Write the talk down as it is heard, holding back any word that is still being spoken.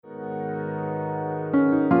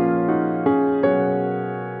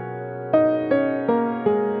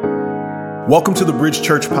Welcome to the Bridge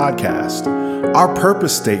Church podcast. Our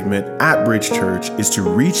purpose statement at Bridge Church is to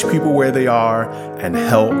reach people where they are and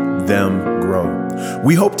help them grow.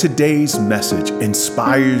 We hope today's message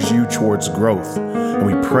inspires you towards growth, and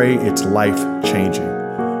we pray it's life-changing.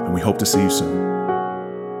 And we hope to see you soon.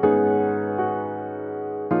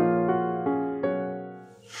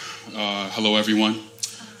 Hello, everyone.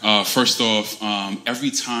 First off,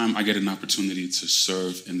 every time I get an opportunity to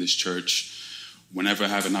serve in this church, whenever I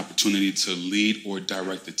have an opportunity to lead or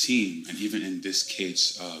direct the team, and even in this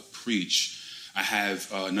case, preach, I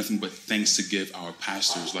have nothing but thanks to give our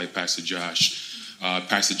pastors like Pastor Josh,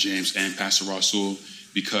 Pastor James, and Pastor Rasul,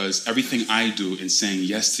 because everything I do in saying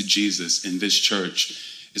yes to Jesus in this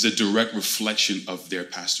church is a direct reflection of their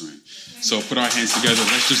pastoring. So put our hands together.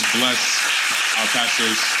 Let's just bless our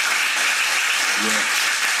pastors. Yeah.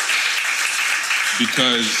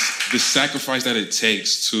 Because the sacrifice that it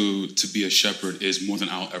takes to be a shepherd is more than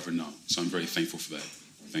I'll ever know. So I'm very thankful for that.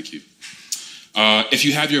 Thank you. If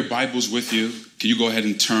you have your Bibles with you, can you go ahead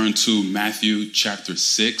and turn to Matthew chapter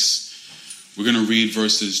 6? We're going to read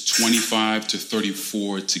verses 25 to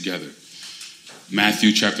 34 together.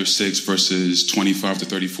 Matthew chapter 6, verses 25 to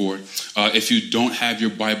 34. If you don't have your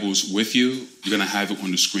Bibles with you, you're going to have it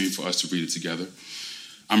on the screen for us to read it together.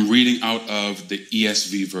 I'm reading out of the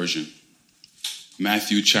ESV version.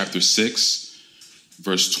 Matthew chapter 6,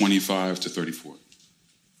 verse 25 to 34.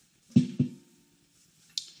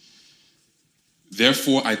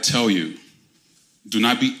 Therefore, I tell you, do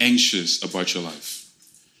not be anxious about your life,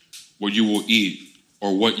 what you will eat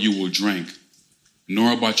or what you will drink,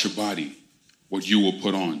 nor about your body, what you will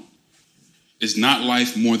put on. Is not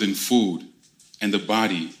life more than food, and the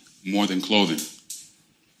body more than clothing?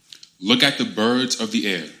 Look at the birds of the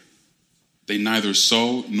air. They neither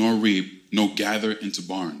sow nor reap, nor gather into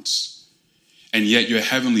barns, and yet your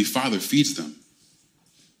heavenly Father feeds them.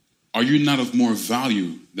 Are you not of more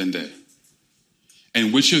value than they?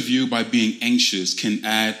 And which of you, by being anxious, can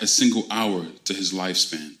add a single hour to his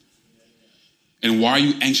lifespan? And why are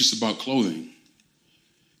you anxious about clothing?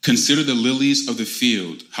 Consider the lilies of the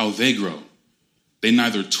field, how they grow. They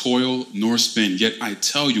neither toil nor spin, yet I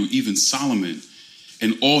tell you, even Solomon,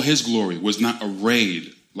 in all his glory, was not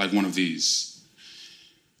arrayed like one of these.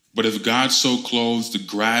 But if God so clothes the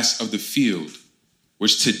grass of the field,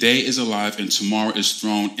 which today is alive and tomorrow is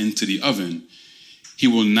thrown into the oven,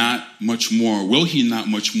 will he not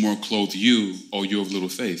much more clothe you, O you of little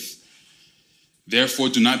faith? Therefore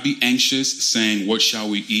do not be anxious, saying, what shall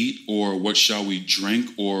we eat, or what shall we drink,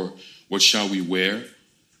 or what shall we wear?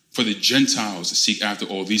 For the Gentiles seek after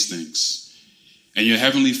all these things, and your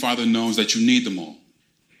heavenly Father knows that you need them all.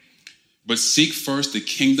 But seek first the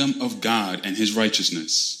kingdom of God and his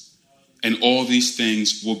righteousness, and all these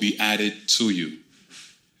things will be added to you.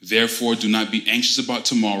 Therefore, do not be anxious about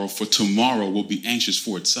tomorrow, for tomorrow will be anxious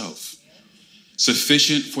for itself.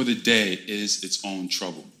 Sufficient for the day is its own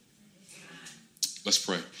trouble. Let's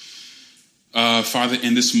pray. Father,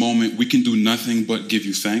 in this moment, we can do nothing but give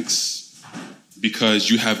you thanks because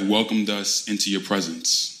you have welcomed us into your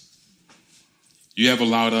presence. You have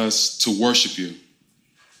allowed us to worship you,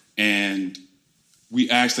 and we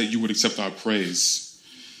ask that you would accept our praise.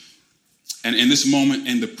 And in this moment,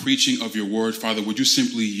 in the preaching of your word, Father, would you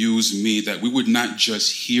simply use me, that we would not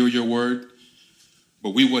just hear your word,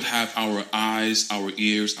 but we would have our eyes, our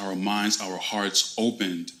ears, our minds, our hearts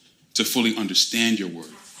opened to fully understand your word.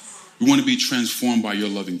 We want to be transformed by your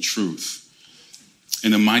loving truth.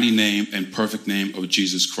 In the mighty name and perfect name of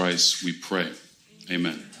Jesus Christ, we pray.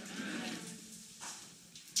 Amen.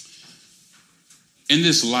 In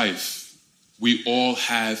this life, we all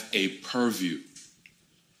have a purview.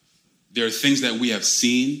 There are things that we have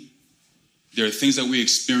seen. There are things that we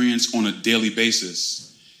experience on a daily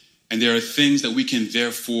basis. And there are things that we can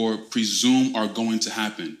therefore presume are going to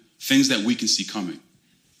happen, things that we can see coming.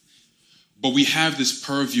 But we have this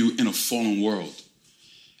purview in a fallen world.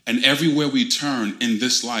 And everywhere we turn in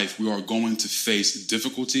this life, we are going to face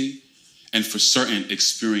difficulty and for certain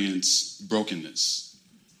experience brokenness.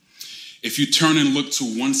 If you turn and look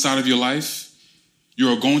to one side of your life, you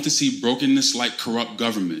are going to see brokenness like corrupt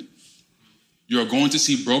government. You are going to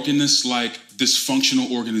see brokenness like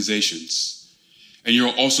dysfunctional organizations. And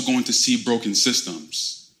you're also going to see broken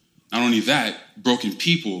systems. Not only that, broken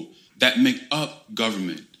people that make up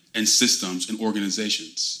government and systems and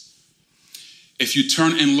organizations. If you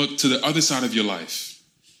turn and look to the other side of your life,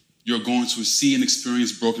 you're going to see and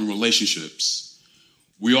experience broken relationships.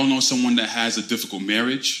 We all know someone that has a difficult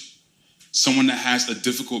marriage, someone that has a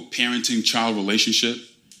difficult parenting-child relationship.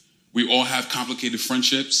 We all have complicated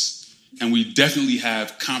friendships. and we definitely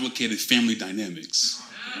have complicated family dynamics.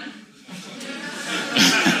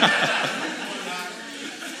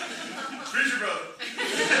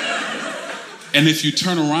 And if you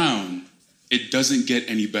turn around, it doesn't get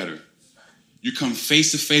any better. You come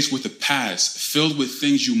face to face with a past filled with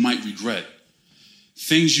things you might regret,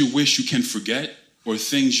 things you wish you can forget, or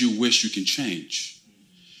things you wish you can change.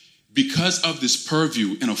 Because of this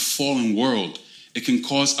purview in a fallen world, it can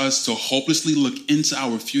cause us to hopelessly look into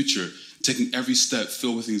our future, taking every step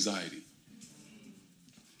filled with anxiety.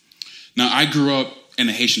 Now, I grew up in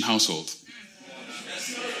a Haitian household.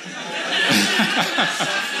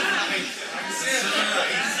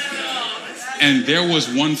 And there was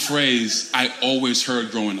one phrase I always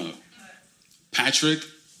heard growing up. Patrick,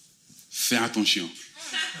 fais attention.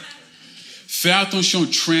 Fais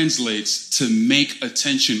attention translates to make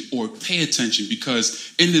attention or pay attention,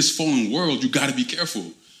 because in this fallen world, you got to be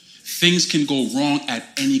careful. Things can go wrong at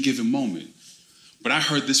any given moment. But I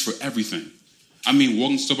heard this for everything. I mean,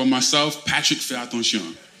 walking to the store by myself, Patrick, fais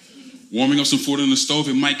attention. Warming up some food on the stove,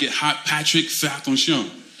 it might get hot, Patrick, fais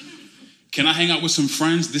attention. Can I hang out with some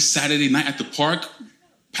friends this Saturday night at the park?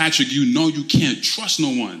 Patrick, you know you can't trust no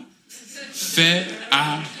one. Fais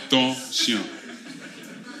attention.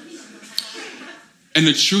 And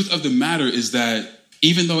the truth of the matter is that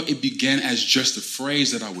even though it began as just a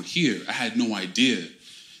phrase that I would hear, I had no idea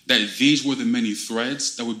that these were the many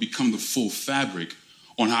threads that would become the full fabric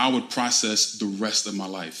on how I would process the rest of my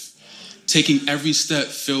life. Taking every step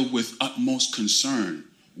filled with utmost concern,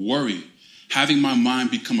 worry, having my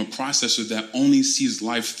mind become a processor that only sees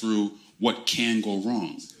life through what can go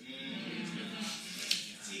wrong.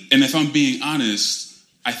 And if I'm being honest,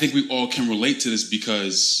 I think we all can relate to this,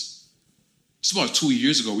 because just about 2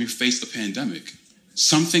 years ago, we faced a pandemic,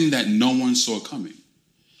 something that no one saw coming.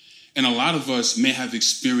 And a lot of us may have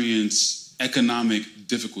experienced economic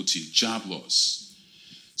difficulty, job loss.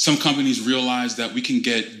 Some companies realize that we can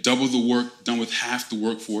get double the work done with half the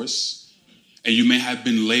workforce, and you may have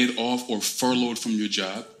been laid off or furloughed from your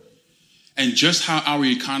job. And just how our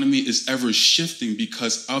economy is ever shifting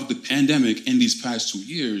because of the pandemic in these past 2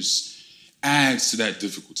 years adds to that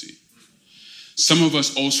difficulty. Some of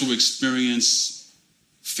us also experience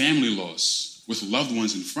family loss with loved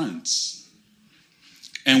ones and friends.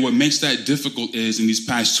 And what makes that difficult is, in these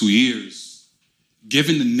past 2 years,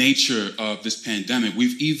 given the nature of this pandemic,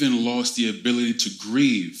 we've even lost the ability to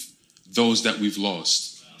grieve those that we've lost.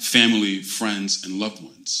 Family, friends, and loved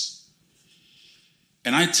ones.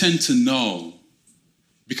 And I tend to know,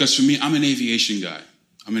 because for me, I'm an aviation guy.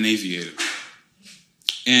 I'm an aviator.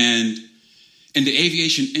 And in the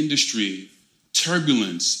aviation industry,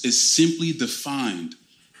 turbulence is simply defined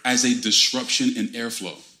as a disruption in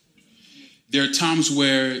airflow. There are times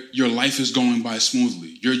where your life is going by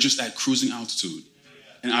smoothly. You're just at cruising altitude.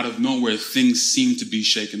 And out of nowhere, things seem to be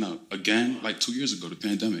shaken up. Again, like 2 years ago, the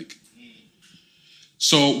pandemic.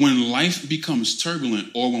 So when life becomes turbulent,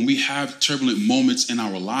 or when we have turbulent moments in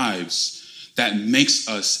our lives that makes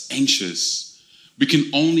us anxious, we can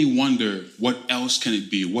only wonder, what else can it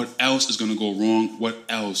be? What else is going to go wrong? What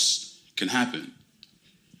else can happen?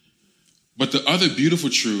 But the other beautiful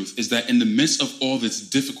truth is that in the midst of all this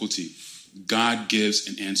difficulty, God gives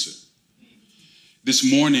an answer. This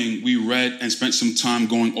morning, we read and spent some time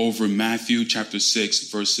going over Matthew chapter 6,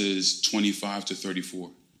 verses 25 to 34.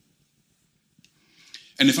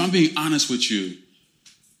 And if I'm being honest with you,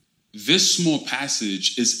 this small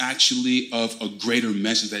passage is actually of a greater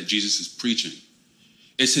message that Jesus is preaching.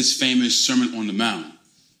 It's his famous Sermon on the Mount.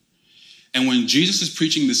 And when Jesus is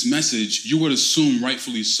preaching this message, you would assume,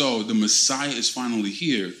 rightfully so, the Messiah is finally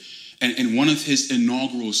here. And in one of his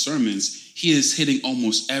inaugural sermons, he is hitting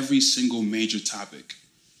almost every single major topic.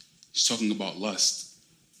 He's talking about lust,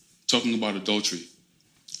 talking about adultery,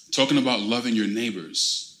 talking about loving your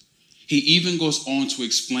neighbors. He even goes on to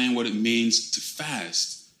explain what it means to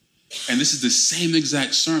fast. And this is the same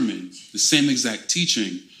exact sermon, the same exact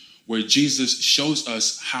teaching, where Jesus shows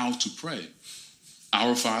us how to pray.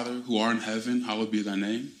 Our Father, who art in heaven, hallowed be thy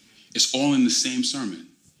name. It's all in the same sermon.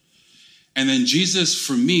 And then Jesus,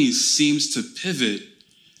 for me, seems to pivot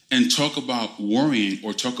and talk about worrying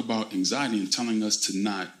or talk about anxiety, and telling us to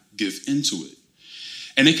not give into it.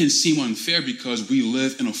 And it can seem unfair because we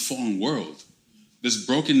live in a fallen world. There's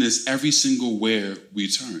brokenness every single where we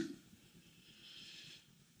turn.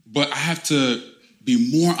 But I have to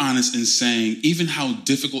be more honest in saying, even how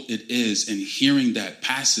difficult it is in hearing that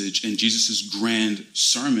passage in Jesus' grand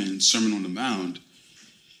Sermon on the Mount,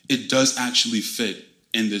 it does actually fit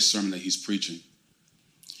in this sermon that he's preaching.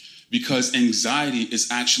 Because anxiety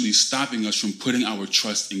is actually stopping us from putting our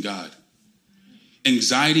trust in God.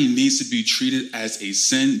 Anxiety needs to be treated as a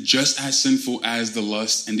sin, just as sinful as the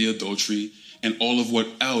lust and the adultery and all of what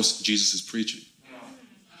else Jesus is preaching.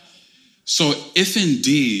 So if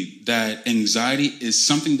indeed that anxiety is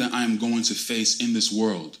something that I am going to face in this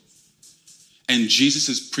world, and Jesus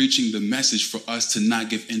is preaching the message for us to not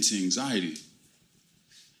give into anxiety,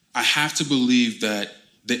 I have to believe that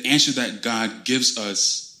the answer that God gives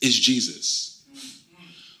us is Jesus.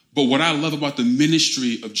 But what I love about the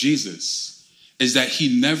ministry of Jesus is that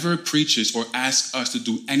he never preaches or asks us to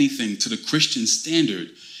do anything to the Christian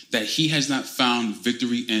standard that he has not found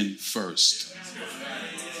victory in first.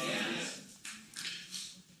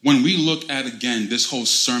 When we look at, again, this whole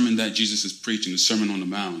sermon that Jesus is preaching, the Sermon on the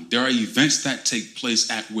Mount, there are events that take place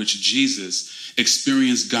at which Jesus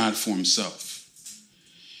experienced God for himself.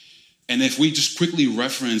 And if we just quickly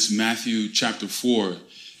reference Matthew chapter 4,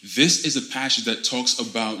 this is a passage that talks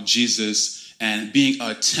about Jesus and being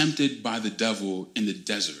tempted by the devil in the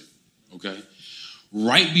desert, okay?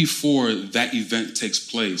 Right before that event takes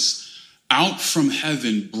place, out from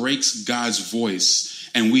heaven breaks God's voice,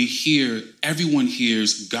 and everyone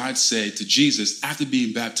hears God say to Jesus after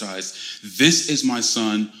being baptized, "This is my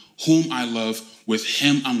son, whom I love, with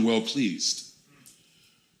him I'm well pleased."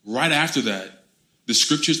 Right after that, the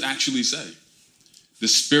scriptures actually say, the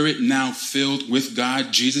Spirit now filled with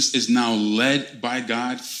God, Jesus is now led by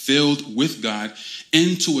God, filled with God,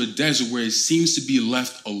 into a desert where he seems to be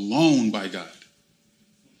left alone by God.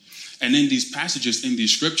 And in these passages, in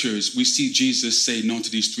these scriptures, we see Jesus say no to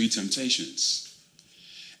these three temptations.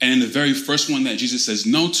 And in the very first one that Jesus says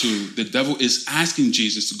no to, the devil is asking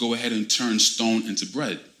Jesus to go ahead and turn stone into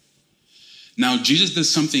bread. Now, Jesus does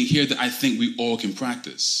something here that I think we all can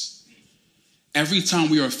practice. Every time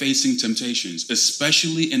we are facing temptations,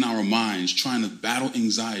 especially in our minds, trying to battle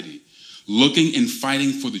anxiety, looking and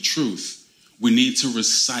fighting for the truth, we need to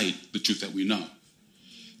recite the truth that we know.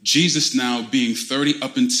 Jesus, now being 30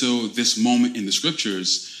 up until this moment in the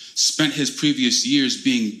scriptures, spent his previous years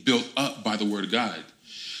being built up by the word of God,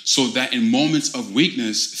 so that in moments of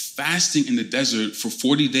weakness, fasting in the desert for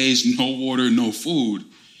 40 days, no water, no food,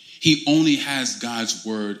 he only has God's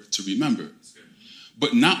word to remember.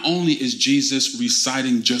 But not only is Jesus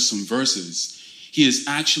reciting just some verses, he is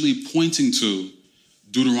actually pointing to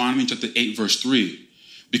Deuteronomy chapter 8, verse 3,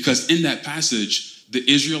 because in that passage, the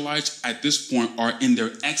Israelites at this point are in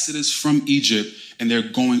their exodus from Egypt, and they're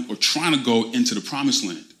going or trying to go into the promised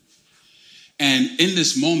land. And in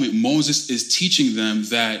this moment, Moses is teaching them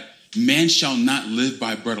that man shall not live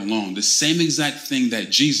by bread alone, the same exact thing that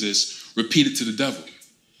Jesus repeated to the devil.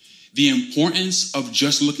 The importance of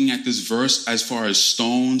just looking at this verse as far as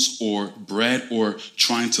stones or bread or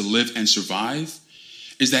trying to live and survive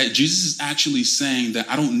is that Jesus is actually saying that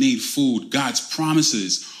I don't need food. God's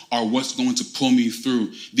promises are what's going to pull me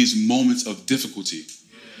through these moments of difficulty.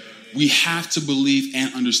 We have to believe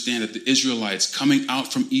and understand that the Israelites coming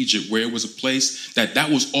out from Egypt, where it was a place that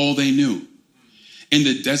was all they knew, in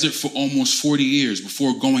the desert for almost 40 years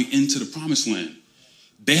before going into the promised land,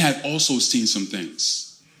 they had also seen some things.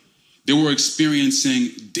 They were experiencing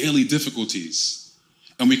daily difficulties.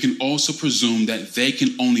 And we can also presume that they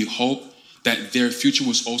can only hope that their future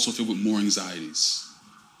was also filled with more anxieties.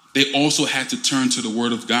 They also had to turn to the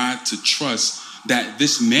word of God to trust that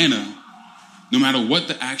this manna, no matter what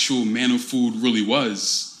the actual manna food really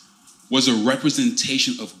was a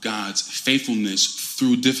representation of God's faithfulness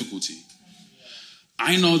through difficulty.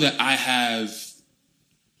 I know that I have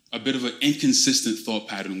a bit of an inconsistent thought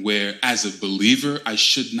pattern where, as a believer, I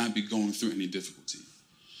should not be going through any difficulty.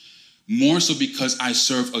 More so because I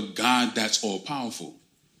serve a God that's all-powerful.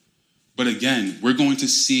 But again, we're going to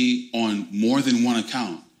see on more than one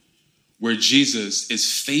account where Jesus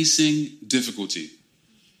is facing difficulty.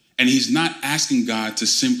 And he's not asking God to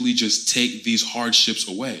simply just take these hardships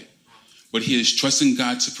away, but he is trusting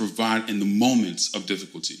God to provide in the moments of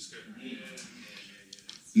difficulty.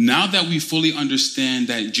 Now that we fully understand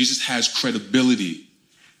that Jesus has credibility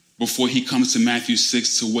before he comes to Matthew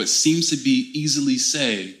 6 to what seems to be easily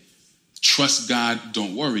say, trust God,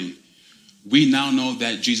 don't worry, we now know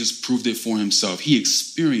that Jesus proved it for himself. He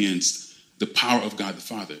experienced the power of God the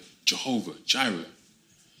Father, Jehovah, Jireh.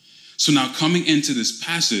 So now coming into this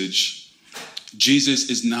passage, Jesus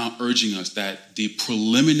is now urging us that the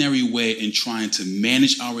preliminary way in trying to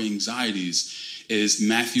manage our anxieties is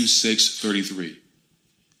Matthew 6:33.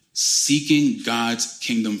 Seeking God's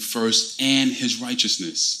kingdom first and his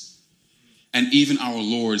righteousness. And even our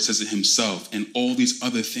Lord says it himself, and all these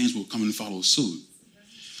other things will come and follow suit.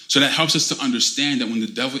 So that helps us to understand that when the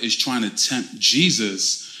devil is trying to tempt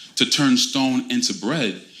Jesus to turn stone into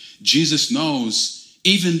bread, Jesus knows,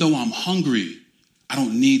 even though I'm hungry, I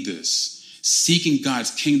don't need this. seeking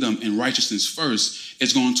God's kingdom and righteousness first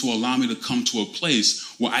is going to allow me to come to a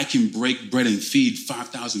place where I can break bread and feed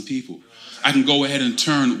 5,000 people. I can go ahead and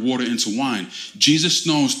turn water into wine. Jesus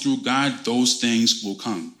knows through God, those things will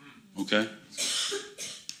come, okay?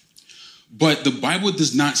 But the Bible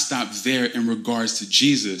does not stop there in regards to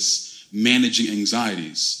Jesus managing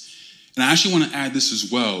anxieties. And I actually want to add this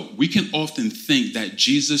as well. We can often think that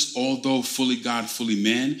Jesus, although fully God, fully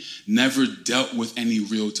man, never dealt with any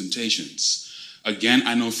real temptations. Again,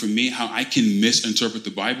 I know for me how I can misinterpret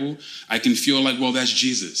the Bible. I can feel like, well, that's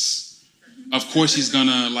Jesus. Of course, he's going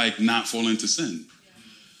to not fall into sin.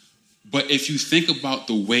 But if you think about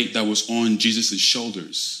the weight that was on Jesus'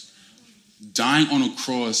 shoulders, dying on a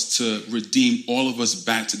cross to redeem all of us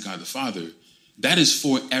back to God the Father, that is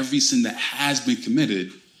for every sin that has been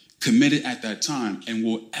committed at that time and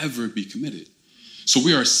will ever be committed. So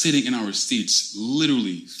we are sitting in our seats,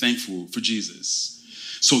 literally thankful for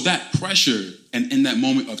Jesus. So that pressure and in that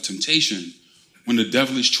moment of temptation, when the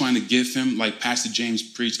devil is trying to give him, like Pastor James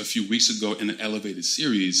preached a few weeks ago in the Elevated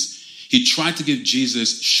series, he tried to give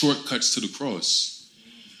Jesus shortcuts to the cross.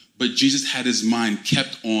 But Jesus had his mind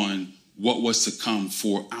kept on what was to come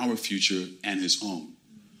for our future and his own.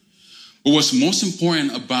 But what's most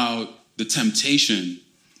important about the temptation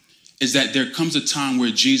is that there comes a time where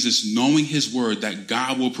Jesus, knowing his word that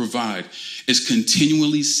God will provide, is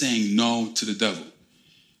continually saying no to the devil.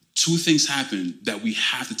 Two things happen that we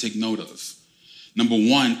have to take note of. Number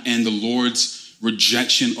one, in the Lord's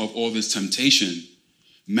rejection of all this temptation,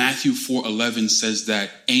 Matthew 4:11 says that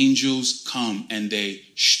angels come and they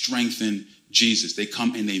strengthen Jesus. They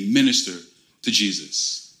come and they minister to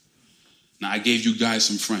Jesus. Now, I gave you guys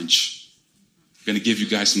some French. I'm going to give you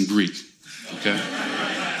guys some Greek, okay?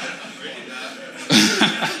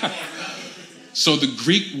 So the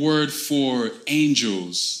Greek word for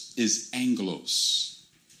angels is angelos.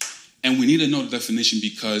 And we need to know the definition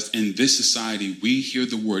because in this society, we hear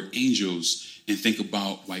the word angels and think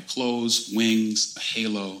about white clothes, wings, a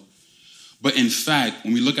halo. But in fact,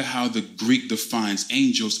 when we look at how the Greek defines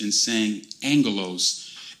angels in saying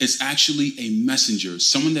angelos, it's actually a messenger,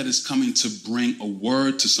 someone that is coming to bring a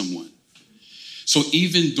word to someone. So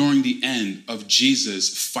even during the end of Jesus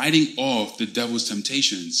fighting off the devil's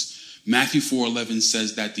temptations, Matthew 4:11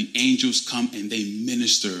 says that the angels come and they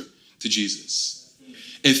minister to Jesus.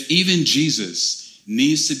 If even Jesus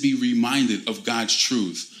needs to be reminded of God's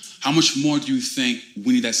truth, how much more do you think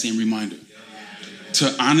we need that same reminder?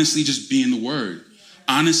 To honestly just be in the Word.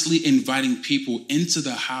 Honestly inviting people into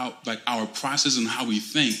our process and how we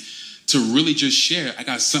think to really just share. I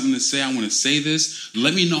got something to say. I want to say this.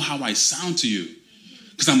 Let me know how I sound to you.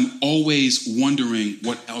 Because I'm always wondering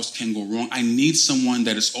what else can go wrong. I need someone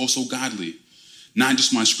that is also godly. Not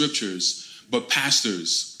just my scriptures, but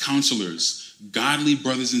pastors, counselors, godly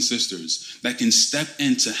brothers and sisters that can step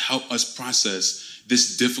in to help us process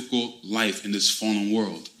this difficult life in this fallen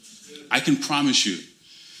world. I can promise you,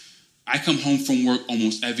 I come home from work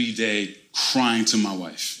almost every day crying to my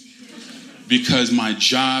wife because my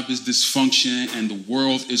job is dysfunction and the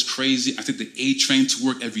world is crazy. I take the A train to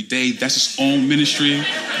work every day. That's its own ministry.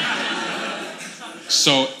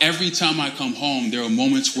 So every time I come home, there are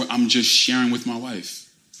moments where I'm just sharing with my wife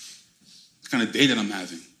the kind of day that I'm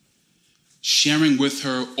having. Sharing with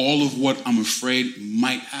her all of what I'm afraid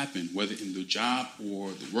might happen, whether in the job or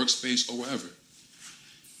the workspace or wherever.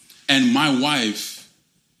 And my wife,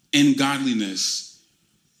 in godliness,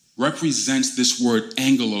 represents this word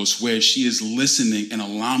angelos, where she is listening and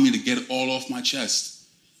allowing me to get it all off my chest.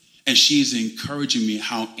 And she is encouraging me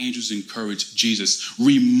how angels encourage Jesus,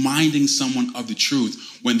 reminding someone of the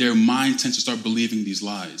truth when their mind tends to start believing these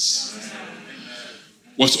lies.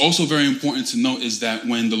 What's also very important to note is that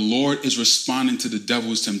when the Lord is responding to the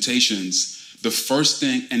devil's temptations, the first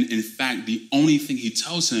thing, and in fact, the only thing he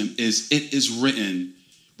tells him is, "It is written,"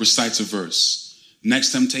 recites a verse.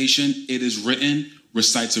 Next temptation, "It is written,"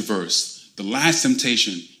 recites a verse. The last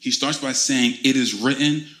temptation, he starts by saying, "It is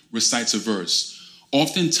written," recites a verse.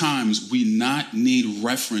 Oftentimes, we not need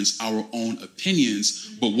reference our own opinions,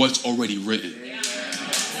 but what's already written.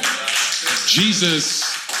 Jesus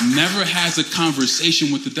never has a conversation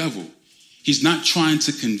with the devil. He's not trying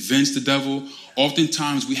to convince the devil.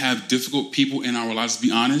 Oftentimes, we have difficult people in our lives, to be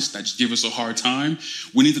honest, that just give us a hard time.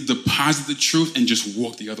 We need to deposit the truth and just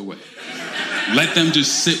walk the other way. Let them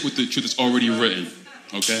just sit with the truth that's already written,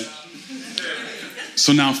 okay?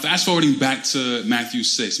 So now, fast forwarding back to Matthew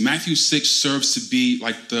 6. Matthew 6 serves to be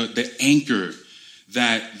like the anchor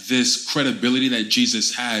that this credibility that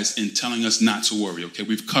Jesus has in telling us not to worry, okay?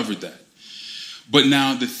 We've covered that. But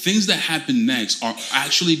now the things that happen next are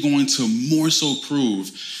actually going to more so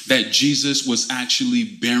prove that Jesus was actually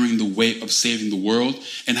bearing the weight of saving the world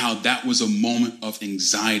and how that was a moment of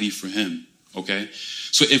anxiety for him, okay?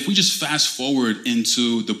 So if we just fast forward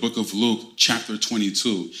into the book of Luke, chapter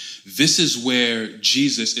 22, this is where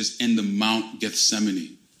Jesus is in the Mount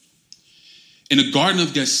Gethsemane. In the Garden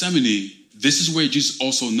of Gethsemane, this is where Jesus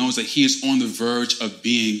also knows that he is on the verge of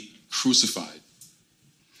being crucified.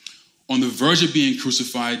 On the verge of being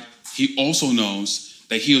crucified, he also knows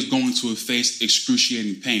that he is going to face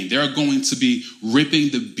excruciating pain. They are going to be ripping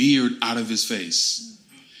the beard out of his face.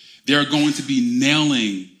 They are going to be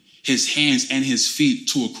nailing his hands and his feet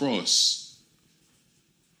to a cross.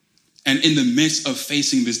 And in the midst of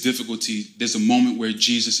facing this difficulty, there's a moment where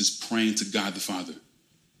Jesus is praying to God the Father.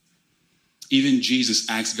 Even Jesus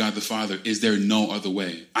asked God the Father, is there no other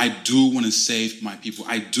way? I do want to save my people.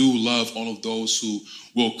 I do love all of those who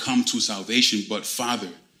will come to salvation, but Father,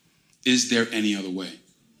 is there any other way?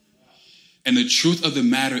 And the truth of the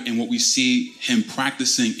matter and what we see him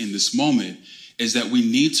practicing in this moment is that we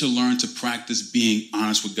need to learn to practice being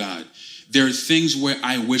honest with God. There are things where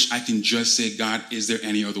I wish I can just say, God, is there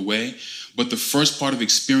any other way? But the first part of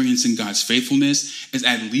experiencing God's faithfulness is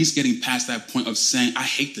at least getting past that point of saying, I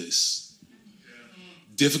hate this.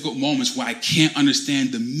 Difficult moments where I can't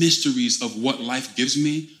understand the mysteries of what life gives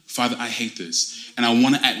me. Father, I hate this. And I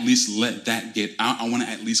want to at least let that get out. I want to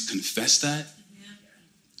at least confess that.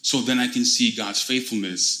 So then I can see God's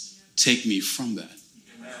faithfulness take me from that.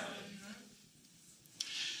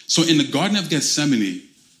 So in the Garden of Gethsemane,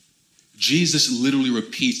 Jesus literally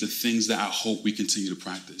repeats the things that I hope we continue to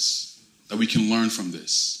practice, that we can learn from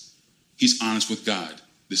this. He's honest with God.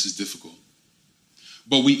 This is difficult.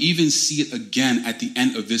 But we even see it again at the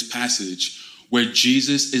end of this passage where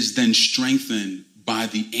Jesus is then strengthened by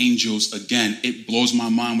the angels again. It blows my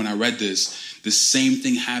mind when I read this. The same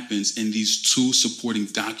thing happens in these two supporting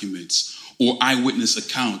documents or eyewitness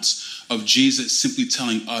accounts of Jesus simply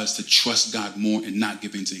telling us to trust God more and not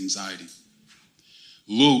give in to anxiety.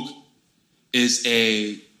 Luke is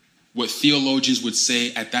what theologians would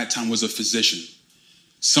say at that time was a physician,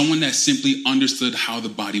 someone that simply understood how the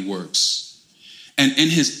body works. And in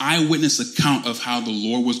his eyewitness account of how the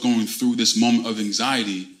Lord was going through this moment of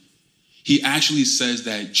anxiety, he actually says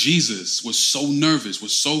that Jesus was so nervous,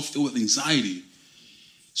 was so filled with anxiety,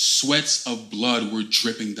 sweats of blood were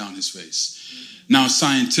dripping down his face. Now,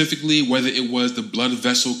 scientifically, whether it was the blood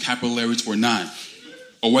vessel capillaries or not,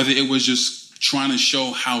 or whether it was just trying to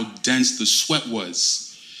show how dense the sweat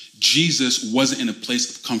was, Jesus wasn't in a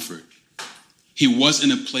place of comfort. He was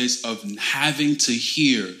in a place of having to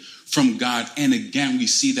hear from God. And again, we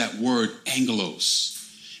see that word angelos.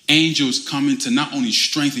 Angels coming to not only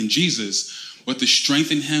strengthen Jesus, but to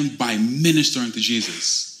strengthen him by ministering to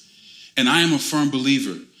Jesus. And I am a firm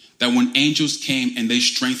believer that when angels came and they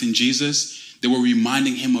strengthened Jesus, they were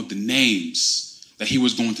reminding him of the names that he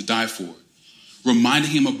was going to die for,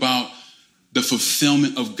 reminding him about the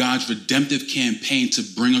fulfillment of God's redemptive campaign to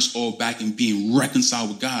bring us all back and being reconciled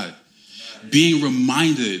with God, being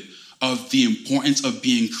reminded of the importance of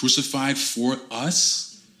being crucified for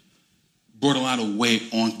us brought a lot of weight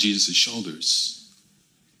on Jesus' shoulders.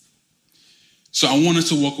 So I want us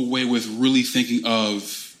to walk away with really thinking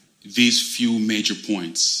of these few major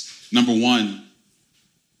points. Number one,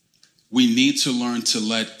 we need to learn to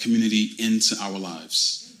let community into our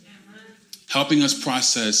lives, helping us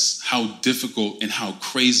process how difficult and how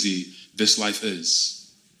crazy this life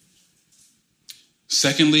is.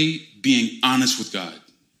 Secondly, being honest with God.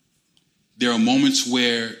 There are moments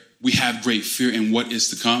where we have great fear in what is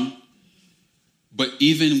to come, but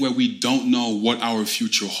even where we don't know what our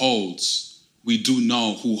future holds, we do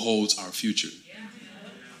know who holds our future.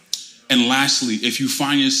 And lastly, if you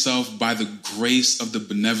find yourself by the grace of the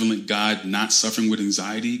benevolent God not suffering with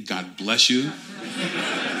anxiety, God bless you.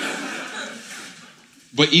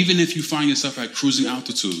 But even if you find yourself at cruising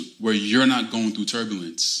altitude where you're not going through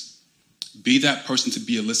turbulence, be that person to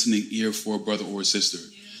be a listening ear for a brother or a sister,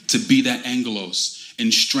 to be that angelos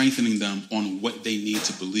in strengthening them on what they need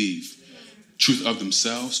to believe, truth of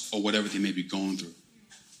themselves or whatever they may be going through.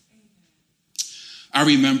 I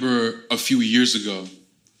remember a few years ago,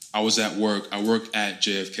 I was at work. I work at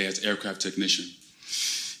JFK as an aircraft technician.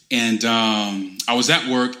 And I was at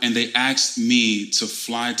work and they asked me to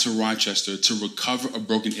fly to Rochester to recover a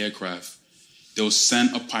broken aircraft. They'll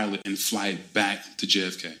send a pilot and fly it back to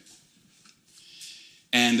JFK.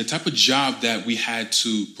 And the type of job that we had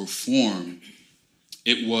to perform,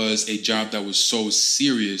 it was a job that was so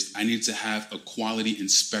serious, I needed to have a quality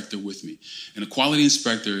inspector with me. And a quality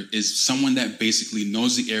inspector is someone that basically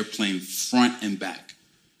knows the airplane front and back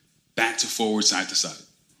back to forward, side to side.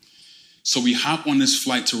 So we hop on this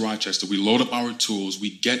flight to Rochester. We load up our tools. We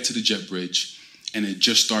get to the jet bridge, and it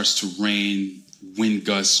just starts to rain, wind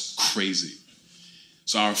gusts, crazy.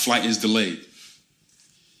 So our flight is delayed.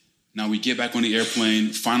 Now we get back on the airplane.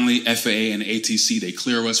 Finally, FAA and ATC, they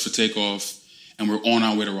clear us for takeoff, and we're on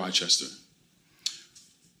our way to Rochester.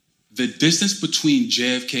 The distance between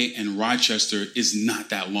JFK and Rochester is not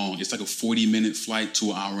that long. It's like a 40-minute flight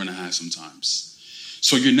to an hour and a half sometimes.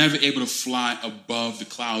 So you're never able to fly above the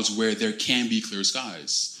clouds where there can be clear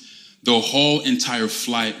skies. The whole entire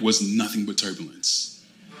flight was nothing but turbulence.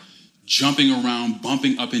 Jumping around,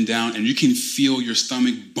 bumping up and down, and you can feel your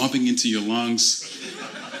stomach bumping into your lungs.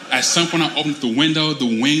 At some point, I opened the window.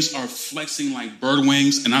 The wings are flexing like bird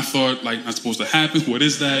wings, and I thought, like, that's supposed to happen. What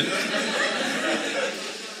is that?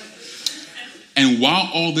 And while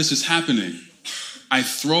all this is happening, I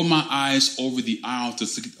throw my eyes over the aisle to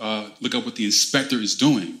look up what the inspector is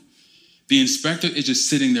doing. The inspector is just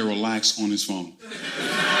sitting there relaxed on his phone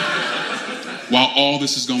while all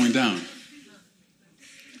this is going down.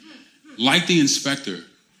 Like the inspector,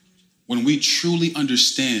 when we truly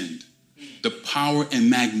understand the power and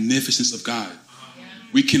magnificence of God,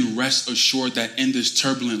 we can rest assured that in this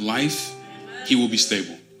turbulent life, he will be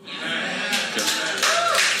stable. Okay.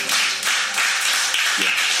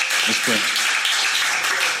 Yeah. Let's pray.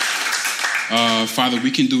 Father, we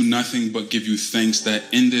can do nothing but give you thanks that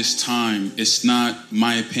in this time, it's not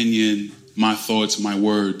my opinion, my thoughts, my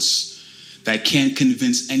words that can't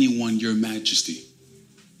convince anyone your majesty,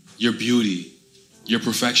 your beauty, your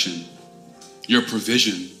perfection, your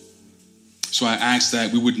provision. So I ask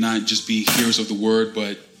that we would not just be hearers of the word,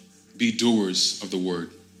 but be doers of the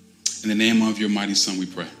word. In the name of your mighty Son, we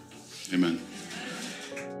pray. Amen.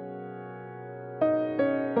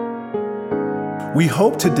 We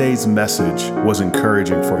hope today's message was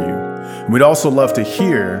encouraging for you. We'd also love to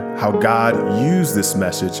hear how God used this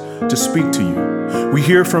message to speak to you. We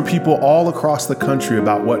hear from people all across the country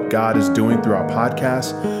about what God is doing through our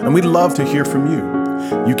podcast, and we'd love to hear from you.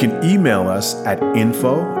 You can email us at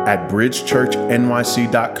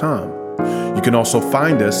info@bridgechurchnyc.com. You can also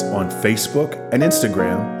find us on Facebook and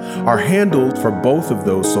Instagram. Our handle for both of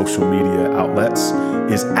those social media outlets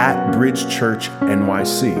is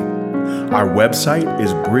 @bridgechurchnyc. Our website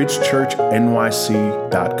is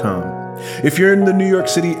bridgechurchnyc.com. If you're in the New York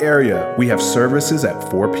City area, we have services at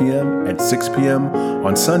 4 p.m. and 6 p.m.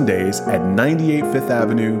 on Sundays at 98 Fifth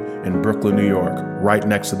Avenue in Brooklyn, New York, right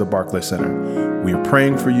next to the Barclays Center. We are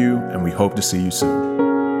praying for you, and we hope to see you soon.